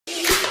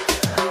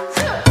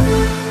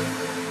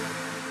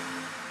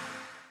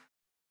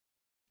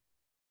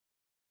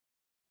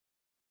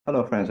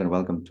Hello friends and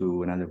welcome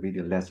to another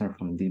video lesson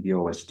from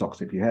DBOS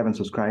Talks. If you haven't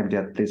subscribed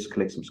yet, please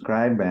click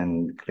subscribe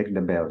and click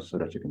the bell so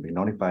that you can be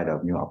notified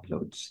of new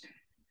uploads.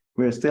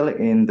 We're still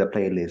in the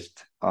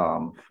playlist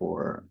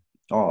for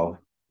of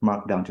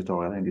Markdown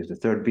tutorial, and this is the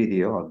third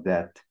video of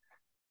that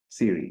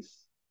series.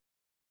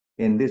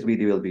 In this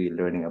video, we'll be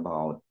learning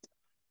about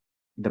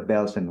the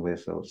bells and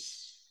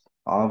whistles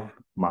of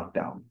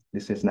Markdown.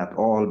 This is not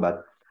all,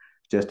 but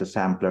just a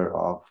sampler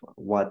of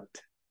what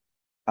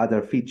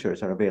other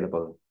features are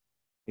available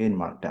in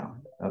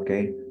Markdown.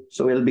 Okay,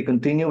 so we'll be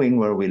continuing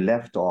where we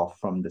left off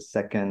from the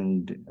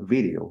second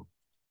video,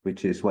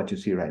 which is what you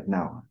see right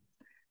now.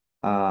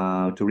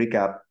 To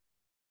recap,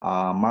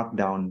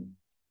 Markdown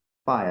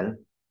file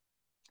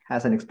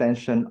has an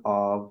extension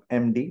of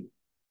MD,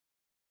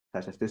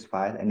 such as this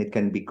file, and it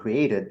can be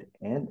created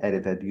and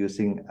edited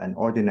using an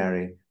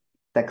ordinary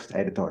text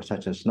editor,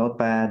 such as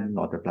Notepad,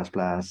 Notepad++,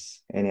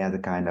 any other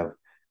kind of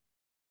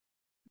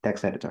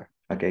text editor.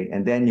 Okay,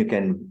 and then you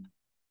can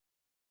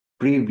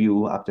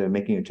preview, after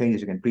making your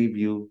changes, you can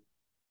preview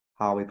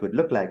how it would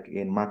look like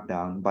in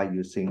Markdown by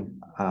using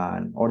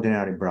an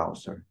ordinary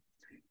browser.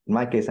 In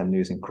my case, I'm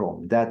using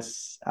Chrome.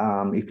 That's,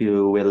 if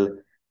you will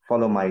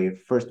follow my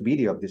first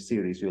video of this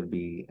series, you'll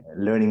be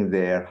learning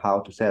there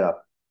how to set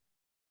up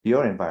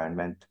your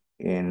environment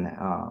in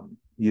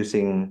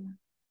using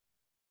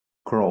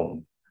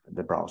Chrome,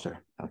 the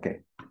browser.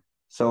 Okay,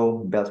 so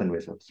bells and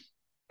whistles.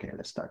 Okay,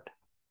 let's start.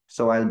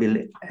 So I'll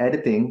be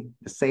editing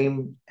the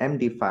same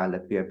MD file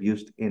that we have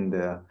used in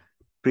the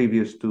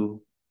previous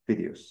two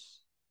videos.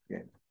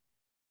 Okay.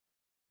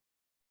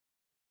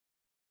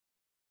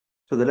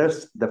 So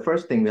the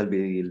first thing we'll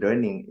be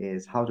learning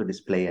is how to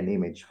display an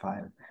image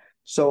file.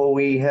 So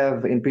we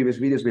have, in previous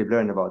videos, we've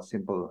learned about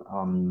simple,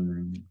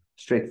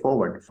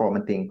 straightforward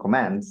formatting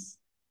commands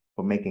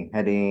for making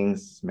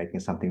headings,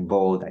 making something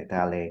bold,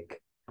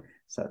 italic,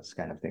 such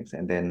kind of things.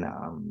 And then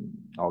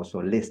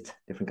also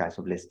different kinds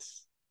of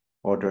lists,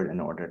 ordered and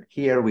ordered.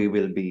 Here we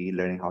will be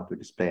learning how to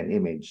display an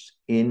image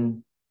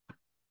in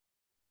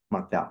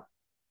Markdown.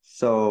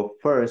 So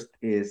first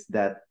is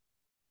that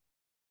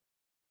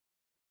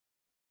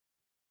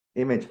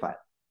image file.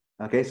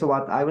 Okay, so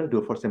what I will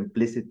do for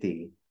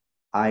simplicity,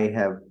 I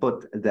have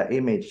put the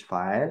image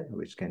file,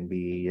 which can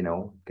be,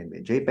 can be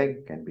a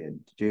JPEG, can be a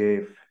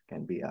GIF,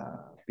 can be a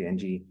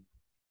PNG.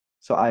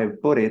 So I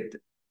put it,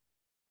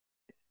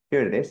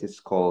 here it is, it's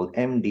called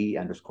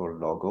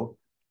MD_logo.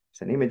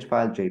 It's an image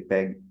file,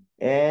 JPEG,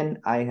 and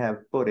I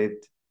have put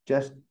it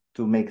just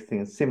to make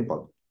things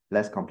simple,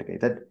 less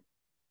complicated.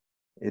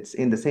 It's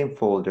in the same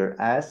folder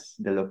as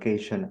the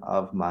location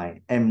of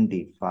my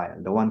MD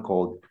file, the one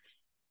called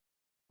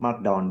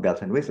Markdown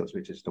bells and whistles,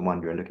 which is the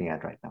one we're looking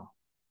at right now.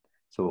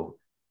 So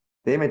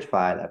the image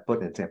file I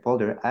put in the same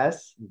folder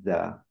as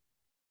the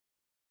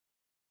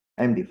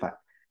MD file.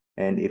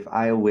 And if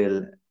I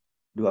will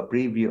do a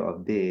preview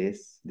of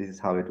this, this is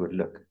how it would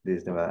look. This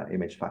is the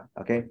image file,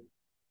 okay?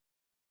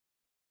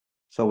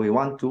 So we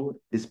want to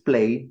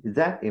display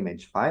that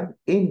image file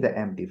in the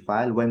MD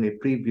file when we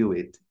preview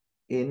it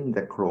in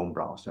the Chrome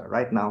browser.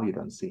 Right now, you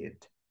don't see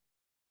it.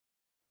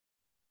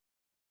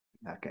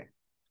 Okay.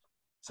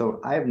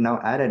 So I've now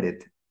added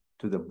it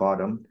to the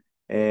bottom.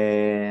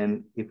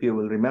 And if you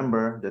will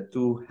remember, the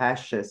two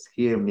hashes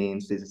here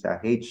means this is a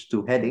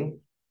H2 heading.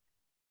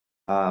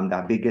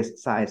 The biggest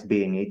size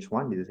being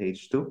H1, this is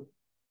H2,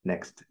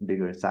 next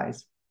bigger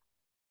size.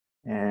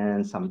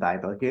 And some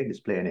title here,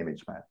 display an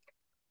image file.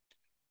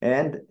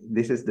 And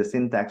this is the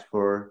syntax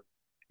for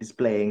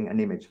displaying an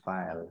image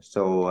file.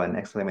 So an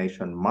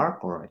exclamation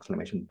mark or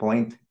exclamation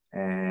point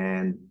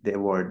and the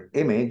word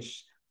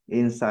image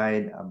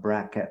inside a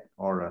bracket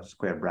or a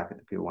square bracket,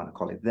 if you want to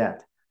call it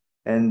that.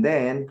 And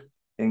then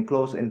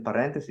enclosed in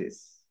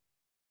parentheses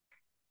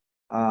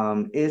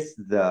is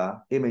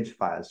the image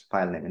file's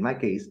file name. In my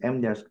case,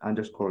 md_logo.jpg,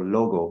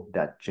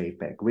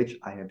 which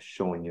I have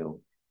shown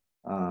you.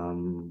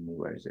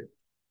 Where is it?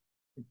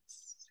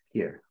 It's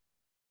here,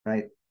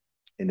 right?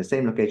 In the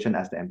same location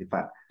as the MD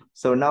file.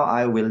 So now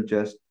I will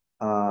just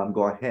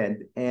go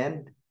ahead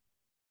and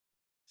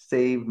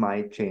save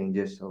my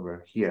changes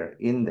over here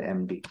in the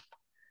MD.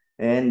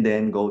 And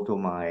then go to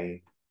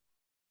my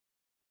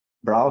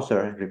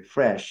browser,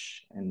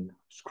 refresh, and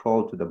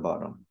scroll to the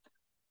bottom.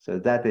 So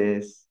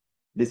this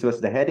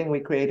was the heading we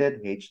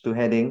created, H2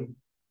 heading.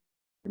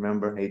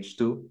 Remember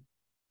H2,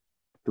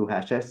 2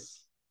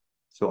 hashes.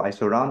 So I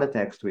surround the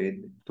text with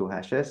 2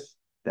 hashes.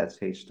 That's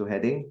H2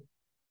 heading,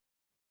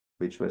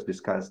 which was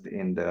discussed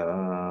in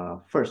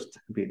the first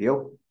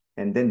video.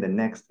 And then the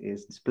next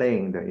is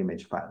displaying the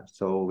image file.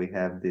 So we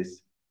have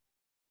this,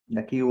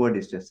 the keyword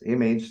is just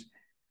image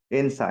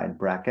inside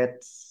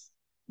brackets,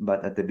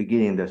 but at the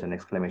beginning, there's an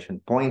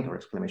exclamation point or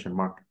exclamation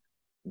mark.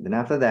 And then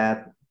after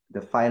that,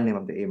 the file name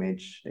of the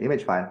image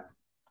file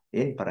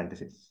in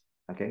parentheses,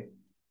 okay?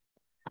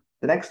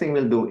 The next thing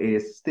we'll do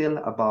is still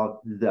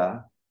about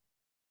the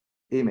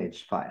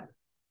image file.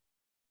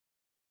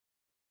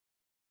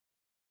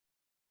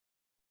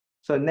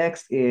 So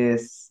next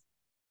is,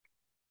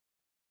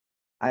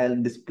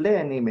 I'll display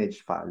an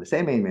image file, the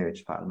same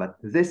image file, but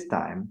this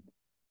time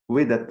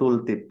with a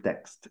tooltip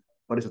text.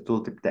 What is a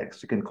tooltip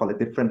text? You can call it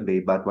differently,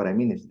 but what I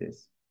mean is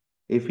this.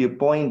 If you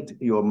point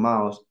your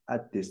mouse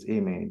at this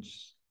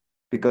image,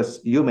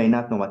 because you may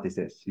not know what this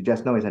is, you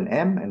just know it's an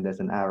M and there's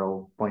an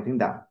arrow pointing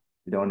down.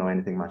 You don't know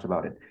anything much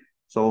about it.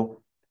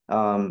 So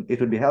it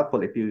would be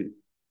helpful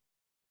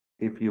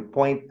if you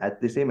point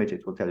at this image,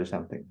 it will tell you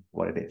something,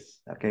 what it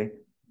is, okay?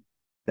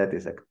 That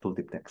is a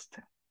tooltip text.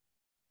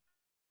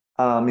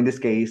 In this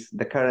case,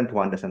 the current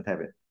one doesn't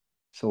have it.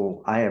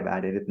 So I have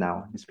added it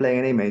now. Displaying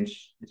an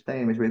image with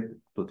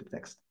tooltip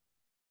text.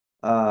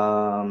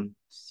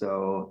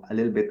 So a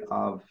little bit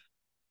of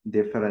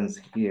difference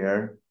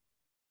here.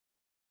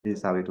 This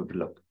is how it would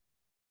look.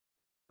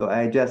 So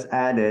I just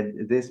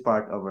added this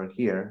part over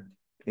here,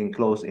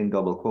 enclosed in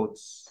double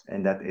quotes,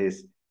 and that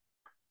is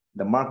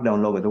the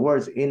Markdown logo. The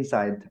words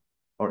inside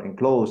or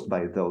enclosed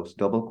by those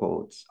double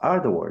quotes are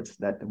the words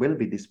that will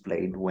be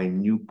displayed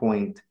when you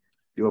point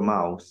your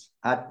mouse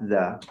at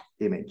the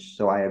image.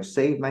 So I have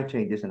saved my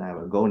changes and I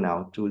will go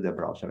now to the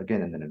browser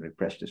again and then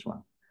refresh this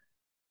one.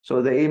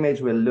 So the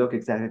image will look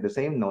exactly the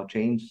same, no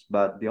change,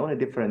 but the only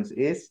difference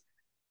is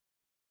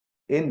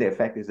in the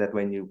effect is that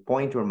when you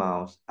point your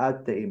mouse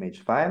at the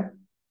image file,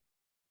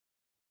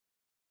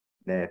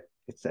 there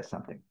it says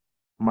something.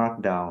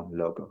 Markdown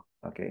logo,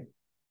 okay?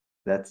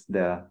 That's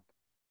the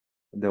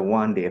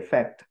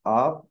effect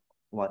of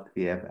what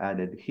we have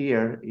added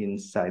here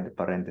inside the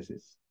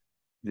parentheses.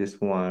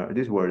 These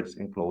words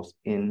enclosed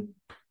in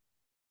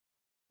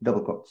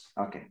double quotes.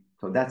 Okay,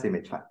 so that's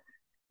image file.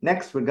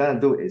 Next, we're gonna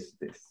do is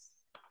this.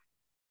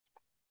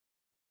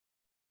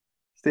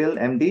 Still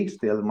MD,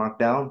 still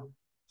Markdown.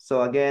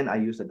 So again, I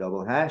use a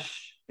double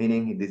hash,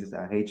 meaning this is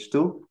a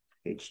H2.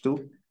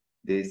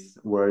 These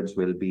words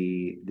will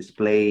be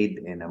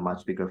displayed in a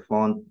much bigger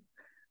font.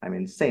 I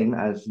mean, same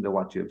as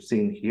what you've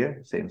seen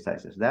here, same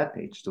size as that,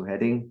 H2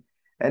 heading.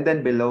 And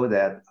then below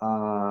that,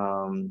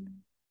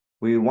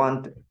 we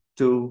want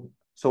to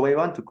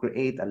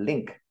create a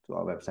link to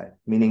our website,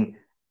 meaning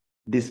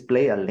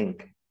display a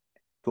link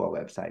to our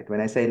website. When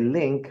I say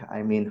link,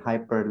 I mean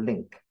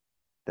hyperlink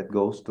that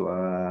goes to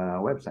a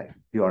website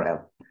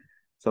URL.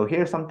 So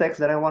here's some text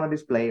that I want to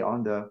display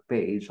on the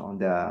page, on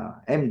the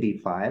MD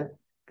file.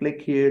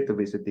 Click here to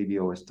visit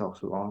DBOS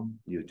Talks on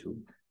YouTube.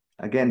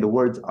 Again, the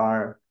words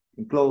are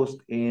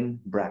enclosed in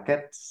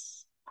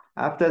brackets.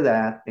 After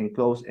that,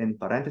 enclosed in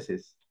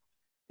parentheses,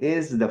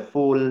 is the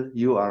full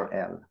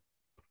URL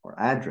or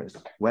address,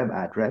 web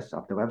address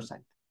of the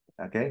website.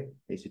 Okay,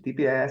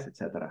 HTTPS,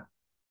 etc.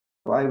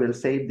 So I will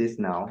save this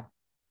now,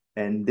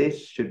 and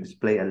this should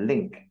display a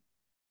link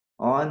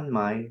on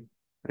my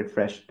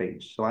refresh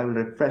page. So I will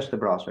refresh the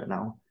browser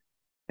now,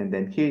 and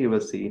then here you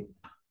will see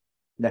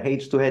the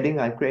H2 heading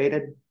I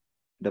created,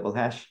 double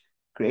hash,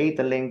 create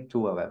a link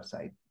to a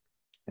website.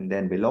 And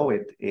then below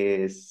it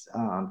is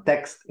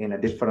text in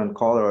a different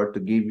color to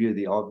give you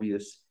the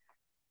obvious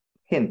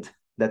hint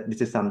that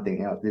this is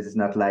something else. This is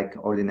not like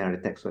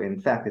ordinary text. So in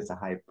fact, it's a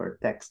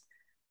hypertext.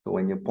 So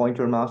when you point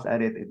your mouse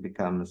at it,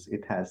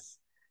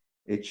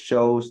 it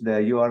shows the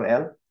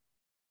URL,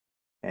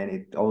 and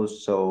it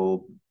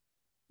also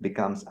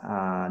becomes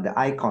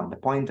the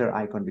pointer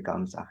icon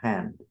becomes a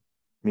hand,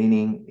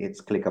 meaning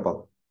it's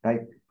clickable,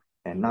 right?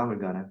 And now we're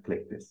gonna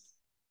click this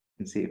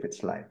and see if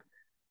it's live.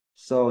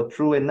 So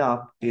true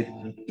enough, it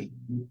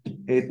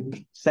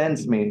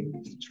sends me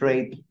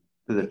straight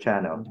to the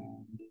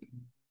channel,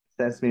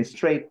 sends me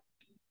straight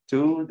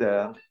to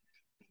the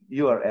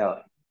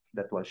URL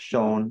that was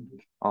shown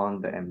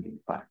on the MD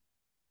file,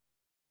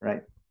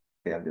 right?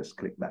 Okay, I'll just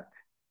click back.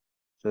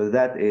 So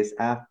that is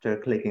after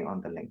clicking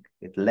on the link.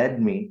 It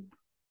led me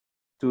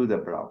to the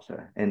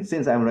browser. And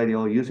since I'm already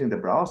using the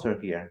browser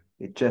here,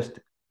 it just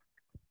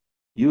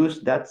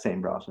used that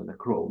same browser, the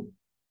Chrome,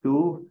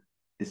 to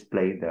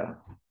display the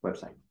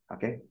website,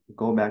 okay?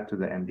 Go back to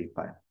the MD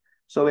file.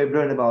 So we've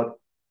learned about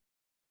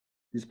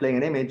displaying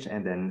an image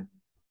and then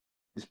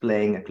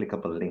displaying a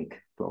clickable link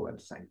to our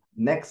website.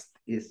 Next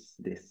is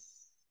this.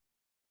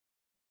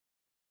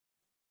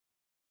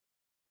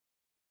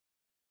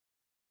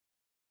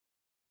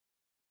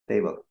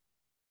 Table.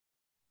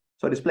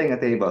 So displaying a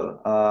table,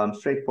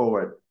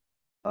 straightforward.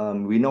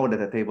 We know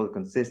that a table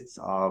consists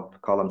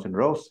of columns and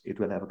rows. It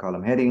will have a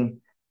column heading,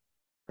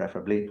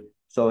 preferably.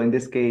 So in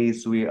this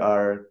case, we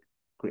are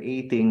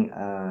creating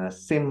a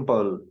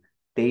simple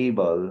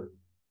table.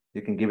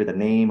 You can give it a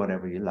name,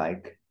 whatever you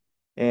like.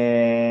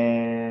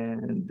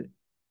 And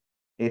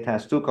it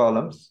has two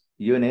columns,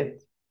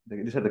 unit.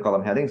 These are the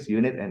column headings,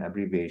 unit and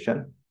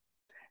abbreviation.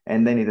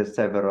 And then it has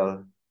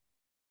several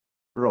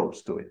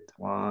rows to it.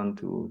 1,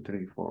 2,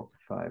 3, 4,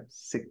 5,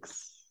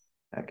 6.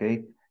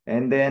 Okay.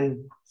 And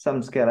then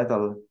some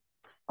skeletal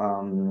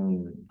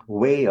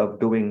way of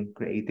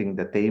creating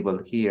the table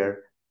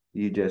here.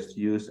 You just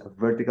use a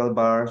vertical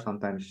bar,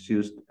 sometimes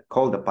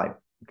called a pipe,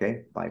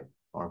 okay? Pipe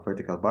or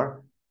vertical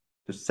bar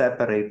to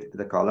separate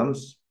the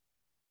columns.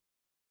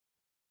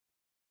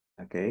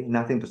 Okay,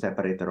 nothing to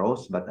separate the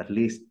rows, but at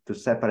least to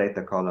separate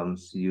the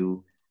columns,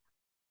 you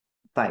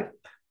type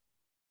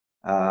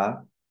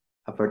a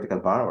vertical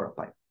bar or a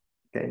pipe.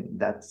 Okay,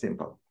 that's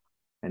simple.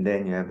 And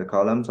then you have the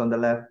columns on the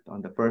left,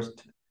 on the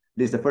first,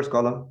 this is the first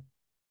column,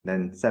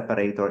 then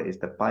separator is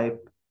the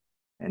pipe,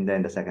 and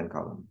then the second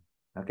column.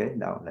 Okay,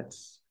 now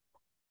let's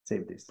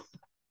save this.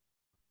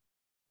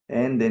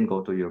 And then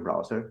go to your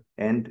browser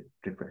and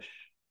refresh.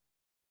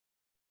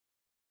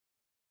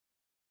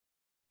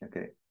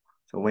 Okay,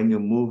 so when you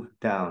move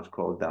down,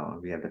 scroll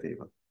down, we have the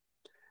table.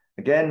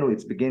 Again,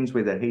 it begins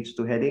with the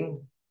H2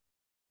 heading.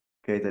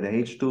 Okay, to the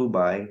H2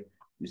 by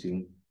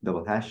using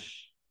double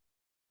hash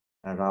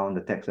around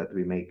the text that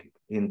we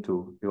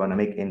want to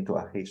make into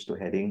a H2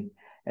 heading.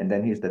 And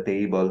then here's the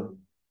table.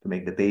 To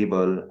make the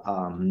table,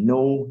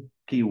 no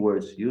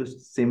keywords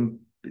used,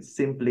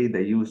 simply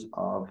the use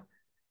of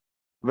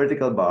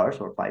vertical bars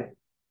or pipe.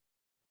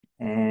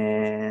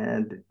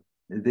 And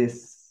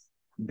this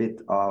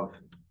bit of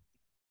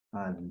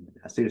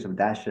a series of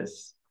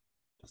dashes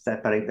to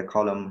separate the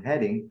column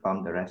heading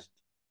from the rest,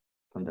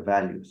 from the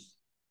values.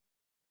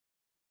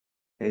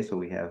 Okay, so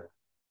we have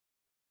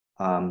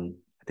a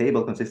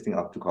table consisting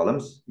of two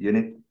columns,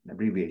 unit,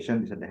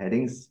 abbreviation, these are the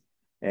headings.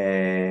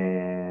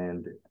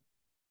 And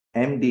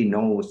MD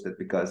knows that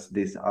because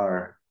these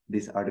are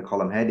the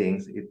column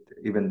headings,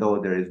 even though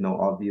there is no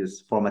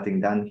obvious formatting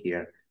done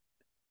here,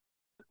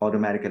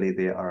 automatically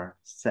they are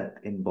set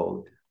in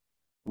bold,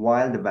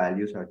 while the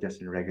values are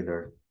just in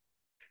regular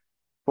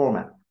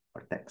format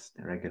or text,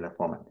 regular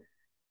format.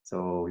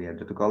 So we have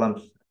the two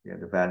columns, we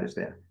have the values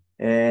there.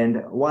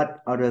 And what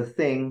other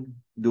thing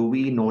do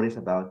we notice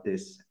about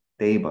this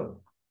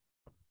table?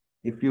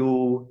 If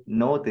you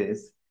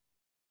notice,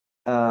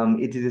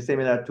 it is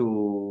similar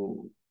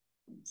to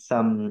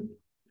some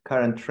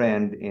current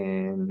trend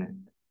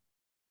in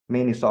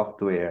many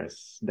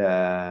softwares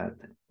that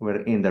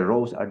wherein the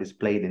rows are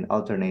displayed in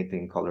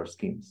alternating color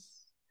schemes.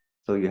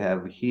 So you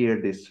have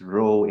here this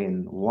row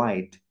in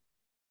white,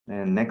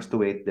 and next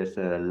to it, there's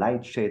a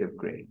light shade of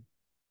gray.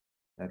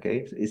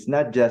 Okay, so it's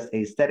not just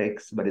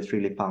aesthetics, but it's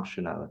really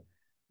functional,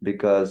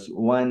 because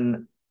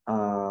one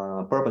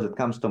purpose that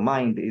comes to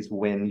mind is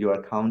when you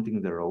are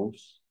counting the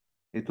rows,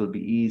 it will be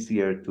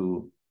easier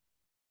to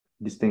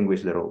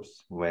distinguish the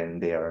rows when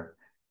they are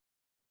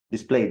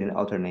displayed in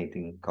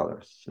alternating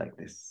colors like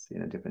this,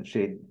 in a different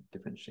shade,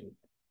 different shade.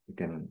 You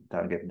can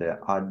target the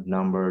odd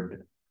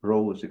numbered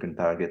rows, you can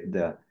target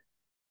the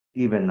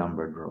even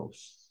numbered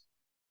rows.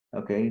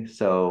 Okay,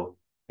 so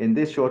in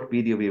this short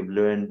video, we've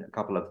learned a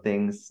couple of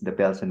things, the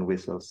bells and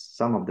whistles,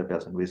 some of the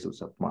bells and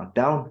whistles of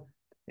Markdown.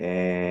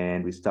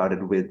 And we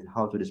started with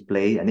how to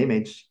display an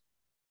image.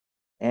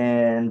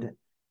 And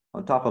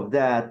on top of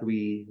that,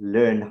 we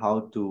learned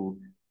how to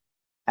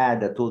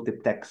add a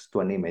tooltip text to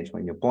an image.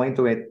 When you point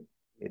to it,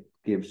 it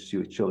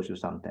shows you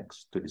some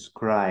text to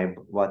describe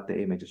what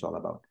the image is all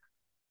about.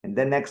 And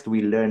then next,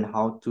 we learn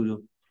how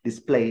to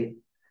display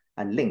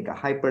a link, a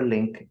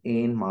hyperlink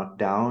in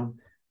Markdown.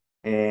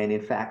 And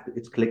in fact,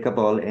 it's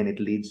clickable and it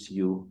leads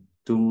you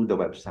to the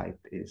website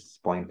is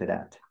pointed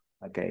at.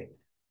 Okay.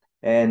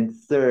 And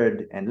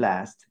third and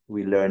last,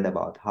 we learned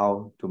about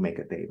how to make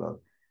a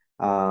table,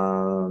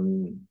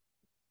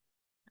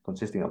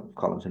 consisting of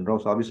columns and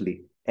rows,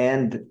 obviously.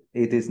 And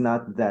it is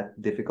not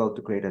that difficult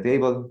to create a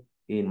table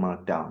in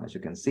Markdown. As you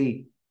can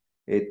see,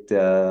 it's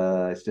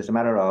just a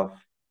matter of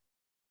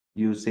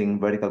using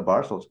vertical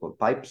bars, also called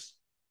pipes,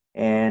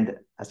 and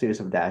a series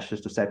of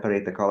dashes to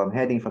separate the column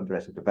heading from the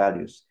rest of the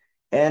values.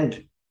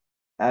 And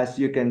as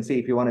you can see,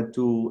 if you wanted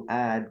to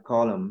add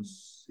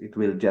columns, it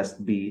will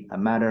just be a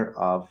matter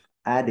of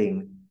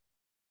adding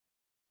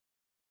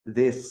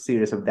this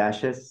series of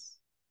dashes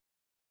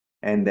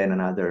and then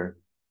another,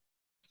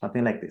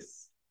 something like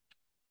this,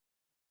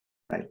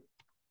 right?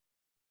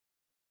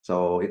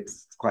 So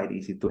it's quite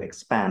easy to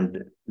expand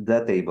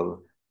the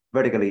table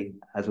vertically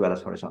as well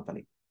as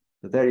horizontally.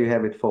 So there you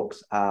have it,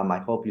 folks. I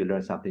hope you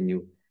learned something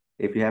new.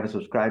 If you haven't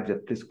subscribed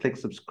yet, please click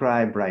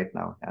subscribe right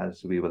now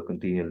as we will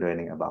continue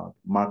learning about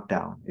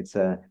Markdown. It's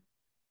a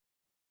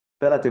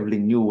relatively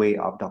new way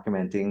of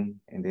documenting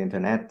in the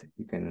internet.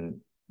 You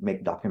can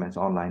make documents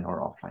online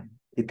or offline.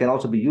 It can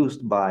also be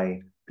used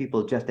by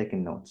people just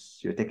taking notes.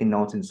 You're taking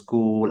notes in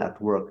school, at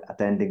work,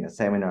 attending a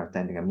seminar,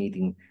 attending a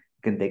meeting.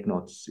 You can take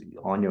notes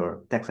on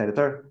your text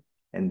editor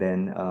and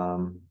then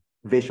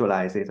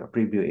visualize it or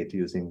preview it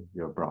using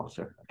your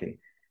browser. Okay.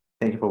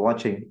 Thank you for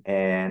watching,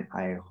 and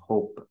I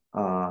hope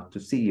to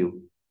see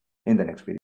you in the next video.